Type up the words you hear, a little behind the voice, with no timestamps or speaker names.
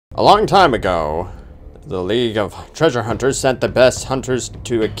A long time ago, the League of Treasure Hunters sent the best hunters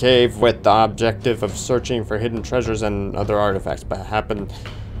to a cave with the objective of searching for hidden treasures and other artifacts. But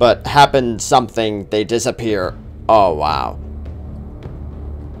happened something, they disappear. Oh wow.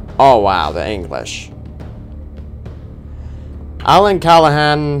 Oh wow, the English. Alan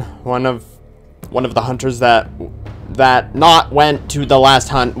Callahan, one of the hunters that not went to the last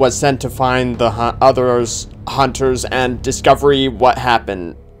hunt, was sent to find the others hunters and discover what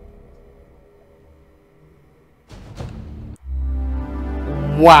happened.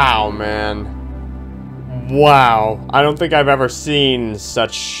 Wow, man. Wow. I don't think I've ever seen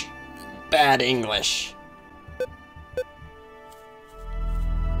such bad English.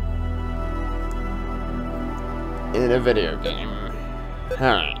 In a video game.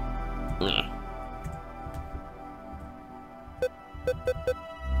 Alright.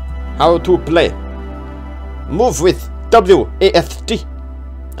 How to play. Move with WASD.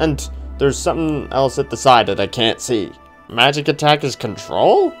 And there's something else at the side that I can't see. Magic attack is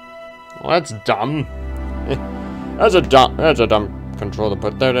control? Well, that's dumb. That's a dumb control to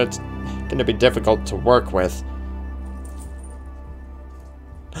put there. That's gonna be difficult to work with.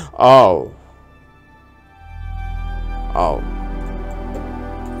 Oh. Oh.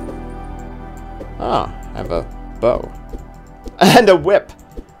 Oh, I have a bow. And a whip!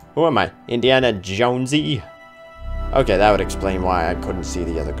 Who am I? Indiana Jonesy? Okay, that would explain why I couldn't see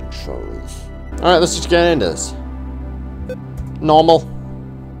the other controls. Alright, let's just get into this. Normal.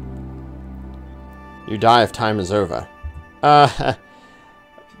 You die if time is over.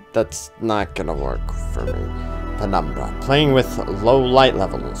 That's not gonna work for me. Penumbra. Playing with low light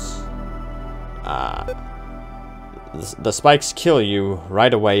levels. The spikes kill you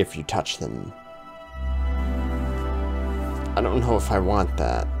right away if you touch them. I don't know if I want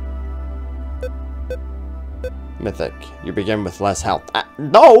that. Mythic. You begin with less health.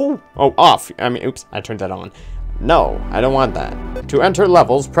 No! Oh, off. I mean, oops. I turned that on. No, I don't want that. To enter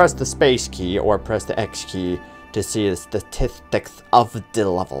levels, press the space key or press the X key to see the statistics of the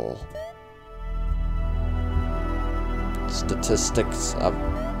level. Statistics of...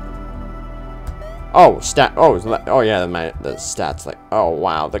 Oh, oh yeah, the stats, like... Oh,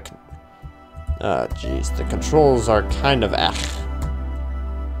 wow, jeez, the controls are kind of...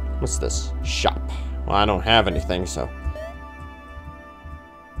 What's this? Shop. Well, I don't have anything, so...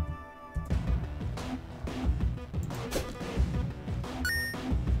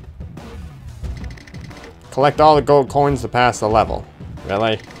 Collect all the gold coins to pass the level.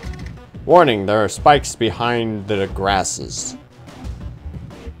 Really? Warning, there are spikes behind the grasses.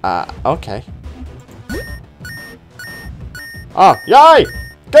 Okay. Oh, yay!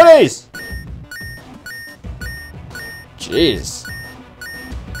 Goodies! Jeez.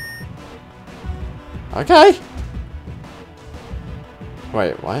 Okay.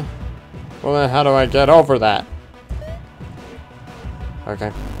 Wait, what? Well then how do I get over that?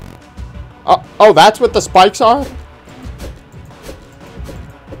 Okay. Oh, that's what the spikes are?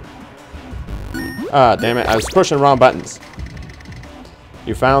 Ah, damn it. I was pushing wrong buttons.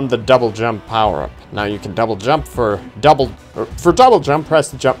 You found the double jump power-up. Now you can double jump for double jump, press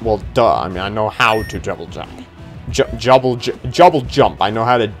the jump. Well, duh. I mean, I know how to double jump. Jubble jump. I know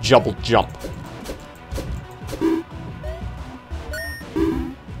how to double jump.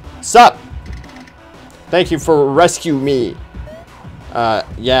 Sup? Thank you for rescue me.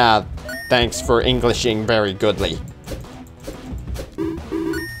 Yeah. Thanks for Englishing very goodly.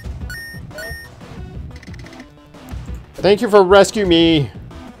 Thank you for rescue me.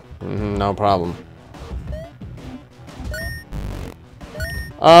 No problem.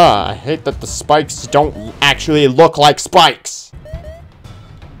 I hate that the spikes don't actually look like spikes.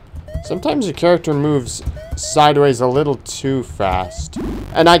 Sometimes your character moves sideways a little too fast.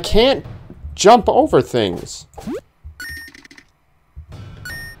 And I can't jump over things.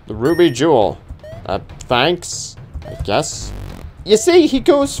 The ruby jewel. Thanks, I guess. You see, he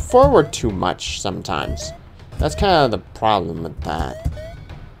goes forward too much sometimes. That's kind of the problem with that.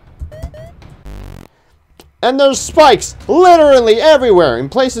 And there's spikes literally everywhere in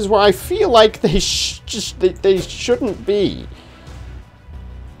places where I feel like they shouldn't be.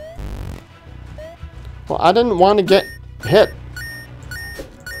 Well, I didn't want to get hit.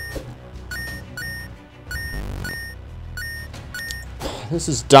 This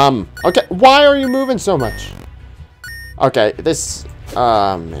is dumb. Okay, why are you moving so much? Okay,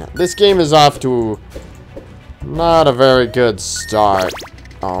 man, this game is off to not a very good start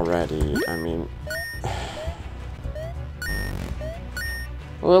already. I mean,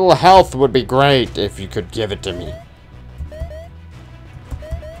 a little health would be great if you could give it to me.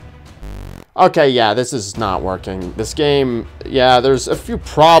 Okay, yeah, this is not working. This game, yeah, there's a few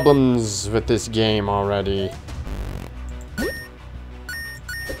problems with this game already.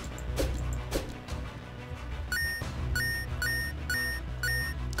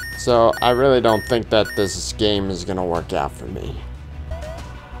 So, I really don't think that this game is gonna work out for me.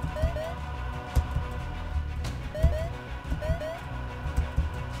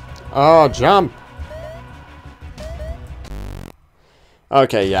 Oh, jump!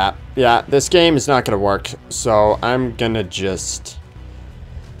 Okay, yeah, this game is not gonna work, so I'm gonna just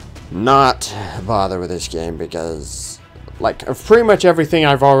not bother with this game because, like, of pretty much everything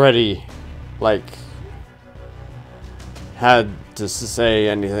I've already, like, had to say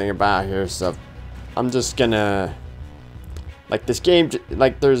anything about here, so I'm just gonna, like, this game,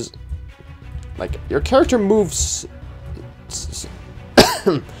 like, there's, like, your character moves,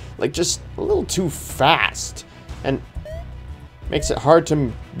 like, just a little too fast, and makes it hard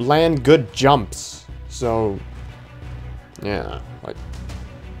to land good jumps, so, yeah, like,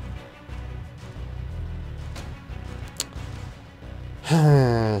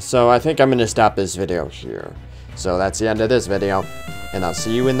 so I think I'm gonna stop this video here. So that's the end of this video, and I'll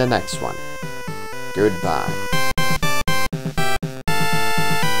see you in the next one. Goodbye.